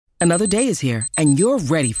Another day is here, and you're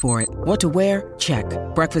ready for it. What to wear? Check.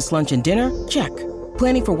 Breakfast, lunch, and dinner? Check.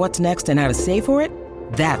 Planning for what's next and how to save for it?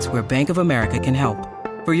 That's where Bank of America can help.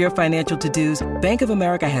 For your financial to-dos, Bank of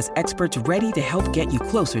America has experts ready to help get you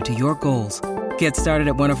closer to your goals. Get started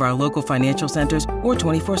at one of our local financial centers or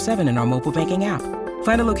 24/7 in our mobile banking app.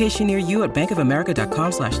 Find a location near you at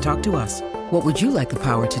bankofamerica.com/talktous. What would you like the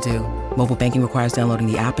power to do? Mobile banking requires downloading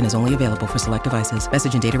the app and is only available for select devices.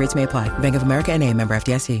 Message and data rates may apply. Bank of America N.A., member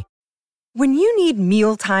FDIC. When you need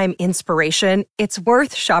mealtime inspiration, it's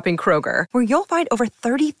worth shopping Kroger, where you'll find over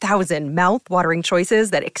 30,000 mouth-watering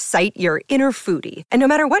choices that excite your inner foodie. And no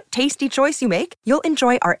matter what tasty choice you make, you'll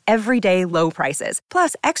enjoy our everyday low prices,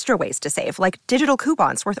 plus extra ways to save, like digital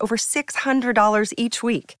coupons worth over $600 each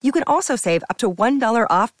week. You can also save up to $1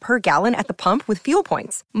 off per gallon at the pump with fuel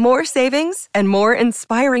points. More savings and more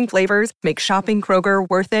inspiring flavors make shopping Kroger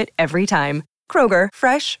worth it every time. Kroger,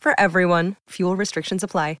 fresh for everyone. Fuel restrictions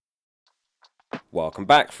apply. Welcome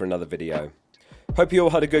back for another video. Hope you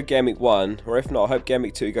all had a good Game Week 1, or if not, I hope Game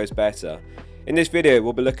Week 2 goes better. In this video,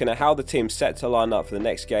 we'll be looking at how the team's set to line up for the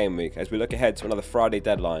next game week as we look ahead to another Friday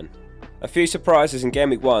deadline. A few surprises in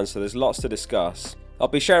Game Week 1, so there's lots to discuss. I'll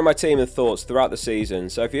be sharing my team and thoughts throughout the season,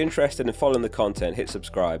 so if you're interested in following the content, hit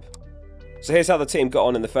subscribe. So here's how the team got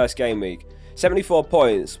on in the first game week. 74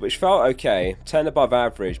 points, which felt okay, 10 above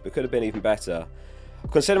average, but could have been even better. I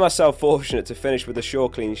consider myself fortunate to finish with a sure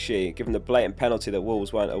clean sheet, given the blatant penalty that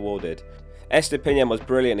Wolves weren't awarded. Estepinian was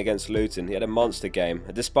brilliant against Luton. He had a monster game,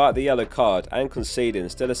 and despite the yellow card and conceding,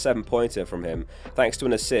 still a 7-pointer from him, thanks to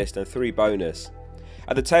an assist and 3 bonus.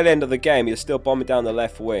 At the tail end of the game, he was still bombing down the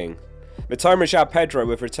left wing. Mitoma and João Pedro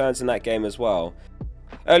with returns in that game as well.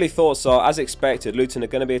 Early thoughts are, as expected, Luton are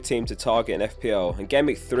going to be a team to target in FPL, and Game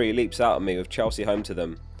Week 3 leaps out at me with Chelsea home to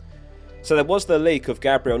them. So there was the leak of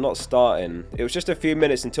Gabriel not starting. It was just a few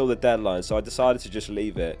minutes until the deadline, so I decided to just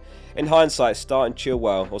leave it. In hindsight, starting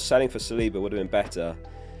Chilwell or selling for Saliba would have been better.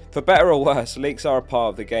 For better or worse, leaks are a part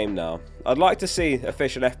of the game now. I'd like to see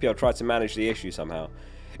official FPL try to manage the issue somehow.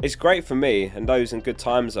 It's great for me and those in good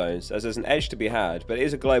time zones, as there's an edge to be had, but it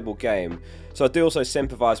is a global game, so I do also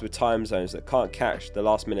sympathise with time zones that can't catch the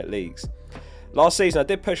last minute leaks. Last season I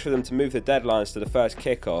did push for them to move the deadlines to the first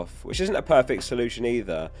kickoff, which isn't a perfect solution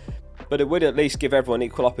either, but it would at least give everyone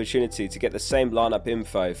equal opportunity to get the same lineup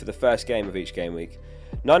info for the first game of each game week.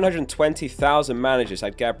 920,000 managers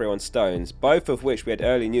had Gabriel and Stones, both of which we had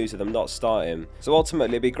early news of them not starting, so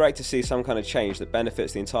ultimately it'd be great to see some kind of change that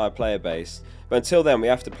benefits the entire player base, but until then we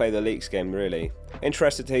have to play the leaks game really.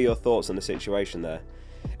 Interested to hear your thoughts on the situation there.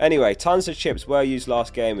 Anyway, tons of chips were used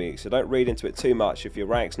last game week, so don't read into it too much if your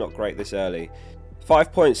rank's not great this early.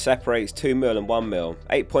 5 points separates 2 mil and 1 mil,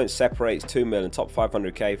 8 points separates 2 mil and top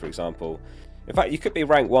 500k for example. In fact, you could be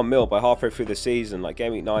ranked 1 mil by halfway through the season like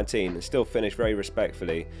Game Week 19 and still finish very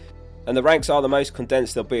respectfully. And the ranks are the most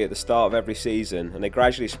condensed they'll be at the start of every season, and they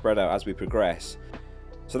gradually spread out as we progress.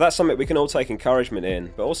 So that's something we can all take encouragement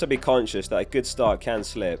in, but also be conscious that a good start can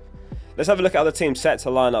slip. Let's have a look at how the team's set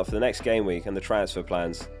to line up for the next game week and the transfer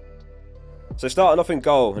plans. So starting off in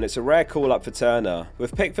goal, and it's a rare call up for Turner.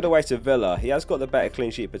 With Pickford away to Villa, he has got the better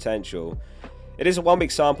clean sheet potential. It is a 1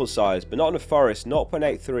 week sample size, but Nottingham Forest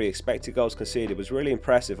 0.83 expected goals conceded was really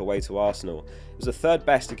impressive away to Arsenal. It was the third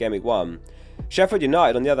best of Game Week 1. Sheffield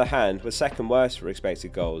United on the other hand was second worst for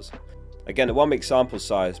expected goals. Again a 1 week sample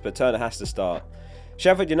size, but Turner has to start.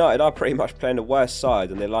 Sheffield United are pretty much playing the worst side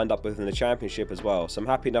than they lined up with in the Championship as well, so I'm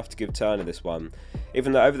happy enough to give Turner this one,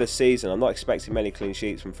 even though over the season I'm not expecting many clean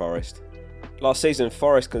sheets from Forest. Last season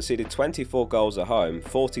Forest conceded 24 goals at home,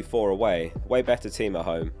 44 away, way better team at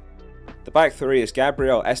home. The back three is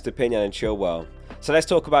Gabriel, Estepinian and Chilwell. So let's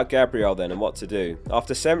talk about Gabriel then and what to do.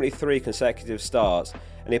 After 73 consecutive starts,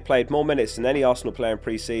 and he played more minutes than any Arsenal player in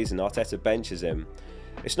pre-season, Arteta benches him.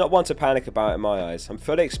 It's not one to panic about in my eyes. I'm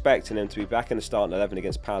fully expecting him to be back in the starting 11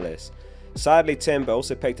 against Palace. Sadly, Timber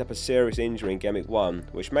also picked up a serious injury in Game Week 1,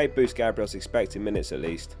 which may boost Gabriel's expected minutes at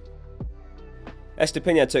least.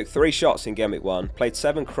 Estepinian took 3 shots in Game Week 1, played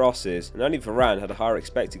 7 crosses, and only Varane had a higher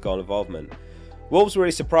expected goal involvement. Wolves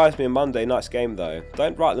really surprised me in Monday night's game though.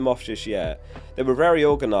 Don't write them off just yet. They were very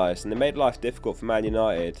organised and they made life difficult for Man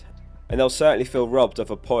United, and they'll certainly feel robbed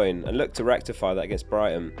of a point and look to rectify that against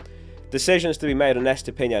Brighton. Decisions to be made on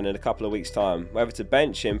Estepinian in a couple of weeks' time, whether to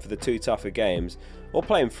bench him for the 2 tougher games, or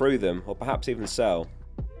play him through them, or perhaps even sell.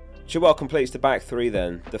 Chilwell completes the back 3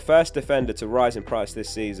 then, the first defender to rise in price this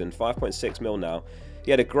season, 5.6 mil now.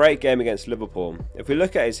 He had a great game against Liverpool. If we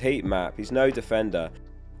look at his heat map, he's no defender.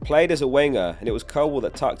 Played as a winger, and it was Colwill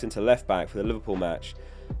that tucked into left back for the Liverpool match.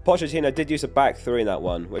 Pochettino did use a back 3 in that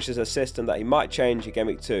one, which is a system that he might change in Game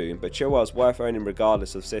Week 2, but Chilwell's worth owning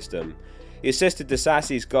regardless of system. He assisted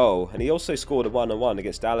Disasi's goal, and he also scored a 1-on-1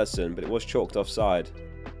 against Alisson, but it was chalked offside.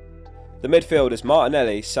 The midfielders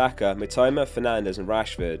Martinelli, Saka, Mitoma, Fernandes and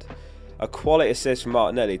Rashford. A quality assist from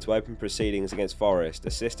Martinelli to open proceedings against Forest,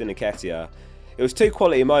 assisting Nketiah. It was two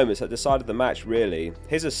quality moments that decided the match really,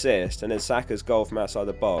 his assist and then Saka's goal from outside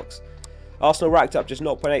the box. Arsenal racked up just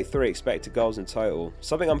 0.83 expected goals in total,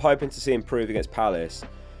 something I'm hoping to see improve against Palace.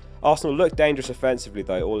 Arsenal looked dangerous offensively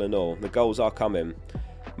though, all in all, the goals are coming.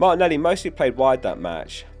 Martinelli mostly played wide that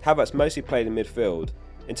match, Havertz mostly played in midfield.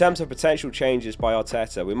 In terms of potential changes by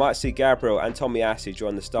Arteta, we might see Gabriel and Tomiyasu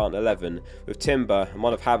join the starting 11, with Timber and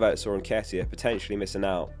one of Havertz or Nketiah potentially missing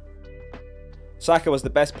out. Saka was the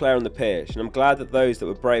best player on the pitch, and I'm glad that those that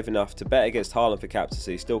were brave enough to bet against Haaland for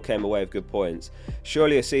captaincy still came away with good points,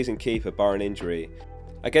 surely a seasoned keeper barring injury.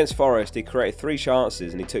 Against Forest he created 3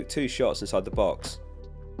 chances and he took 2 shots inside the box.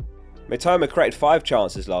 Mitoma created 5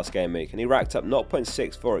 chances last game week and he racked up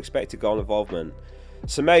 0.64 expected goal involvement.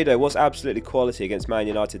 Semedo was absolutely quality against Man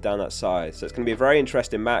United down that side, so it's going to be a very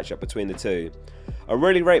interesting matchup between the two. I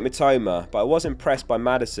really rate Mitoma, but I was impressed by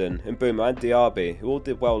Maddison, Mbeumo and Diaby, who all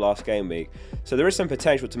did well last game week, so there is some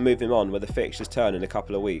potential to move him on where the fixtures turn in a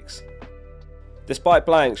couple of weeks. Despite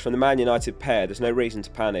blanks from the Man United pair, there's no reason to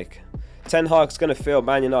panic. Ten Hag's going to feel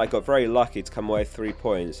Man United got very lucky to come away with 3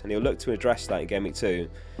 points, and he'll look to address that in game week 2.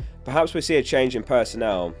 Perhaps we see a change in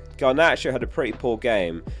personnel. Garnacho had a pretty poor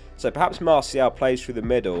game, so perhaps Martial plays through the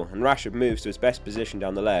middle and Rashford moves to his best position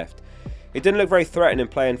down the left. He didn't look very threatening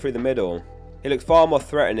playing through the middle. He looked far more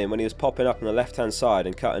threatening when he was popping up on the left hand side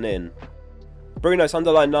and cutting in. Bruno's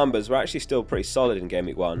underlying numbers were actually still pretty solid in game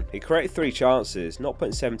week 1. He created 3 chances,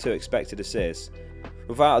 0.72 expected assists.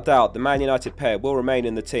 Without a doubt, the Man United pair will remain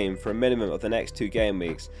in the team for a minimum of the next 2 game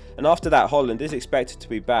weeks, and after that Haaland is expected to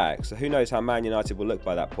be back, so who knows how Man United will look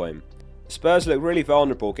by that point. Spurs look really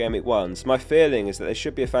vulnerable game week 1, so my feeling is that there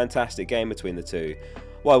should be a fantastic game between the two.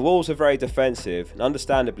 While Wolves are very defensive, and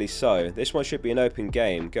understandably so, this one should be an open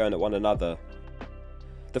game, going at one another.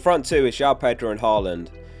 The front two is João Pedro and Haaland.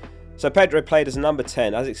 So Pedro played as a number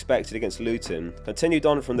 10 as expected against Luton, continued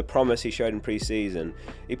on from the promise he showed in pre-season.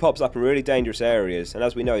 He pops up in really dangerous areas, and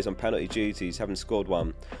as we know he's on penalty duties, having scored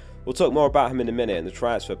one. We'll talk more about him in a minute and the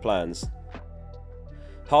transfer plans.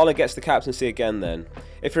 Haaland gets the captaincy again then.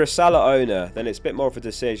 If you're a Salah owner, then it's a bit more of a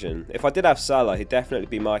decision. If I did have Salah, he'd definitely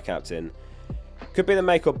be my captain. Could be the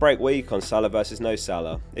make or break week on Salah versus no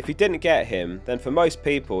Salah. If you didn't get him, then for most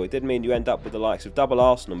people it did mean you end up with the likes of double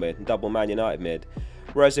Arsenal mid and double Man United mid.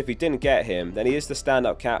 Whereas if you didn't get him, then he is the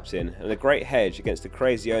stand-up captain and a great hedge against the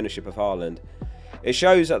crazy ownership of Haaland. It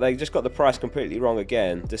shows that they just got the price completely wrong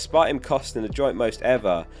again, despite him costing the joint most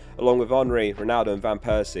ever, along with Henry, Ronaldo and Van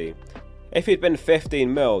Persie. If he'd been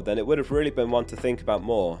 15 mil, then it would have really been one to think about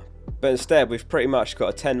more. But instead, we've pretty much got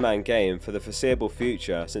a 10-man game for the foreseeable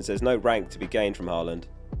future, since there's no rank to be gained from Haaland.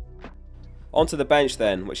 Onto the bench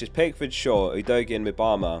then, which is Pickford, Shaw, Udogie and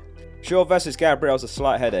Mibama. Shaw versus Gabriel's a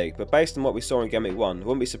slight headache, but based on what we saw in Game Week 1, I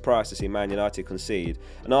wouldn't be surprised to see Man United concede,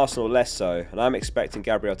 and Arsenal less so, and I'm expecting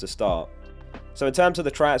Gabriel to start. So in terms of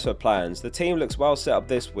the transfer plans, the team looks well set up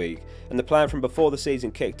this week, and the plan from before the season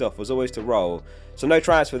kicked off was always to roll, so no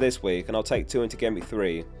transfer this week, and I'll take 2 into Game Week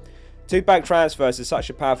 3. 2 back transfers is such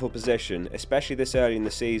a powerful position, especially this early in the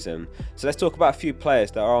season, so let's talk about a few players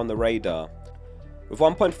that are on the radar. With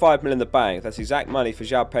 1.5 mil in the bank, that's exact money for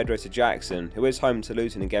João Pedro to Jackson, who is home to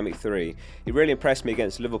Luton in Game Week 3. He really impressed me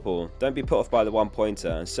against Liverpool. Don't be put off by the 1-pointer,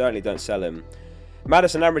 and certainly don't sell him.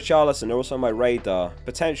 Maddison and Richarlison are also on my radar,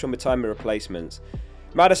 potential Mitoma replacements.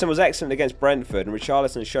 Maddison was excellent against Brentford and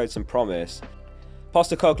Richarlison showed some promise.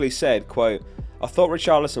 Postecoglou said, quote, "I thought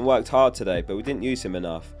Richarlison worked hard today, but we didn't use him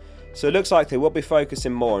enough." So it looks like they will be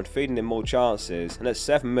focusing more on feeding him more chances, and at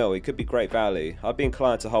 7 mil he could be great value. I'd be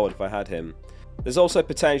inclined to hold if I had him. There's also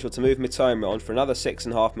potential to move Mitoma on for another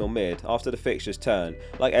 6.5 mil mid after the fixtures turn,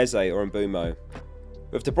 like Eze or Mbeumo.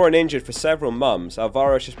 With De Bruyne injured for several months,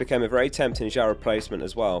 Alvaro just became a very tempting João replacement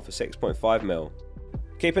as well for 6.5 mil.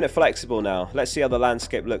 Keeping it flexible now, let's see how the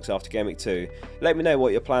landscape looks after Game Week 2. Let me know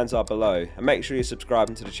what your plans are below, and make sure you're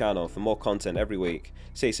subscribing to the channel for more content every week.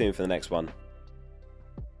 See you soon for the next one.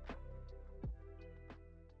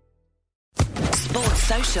 Sports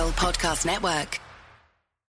Social Podcast Network.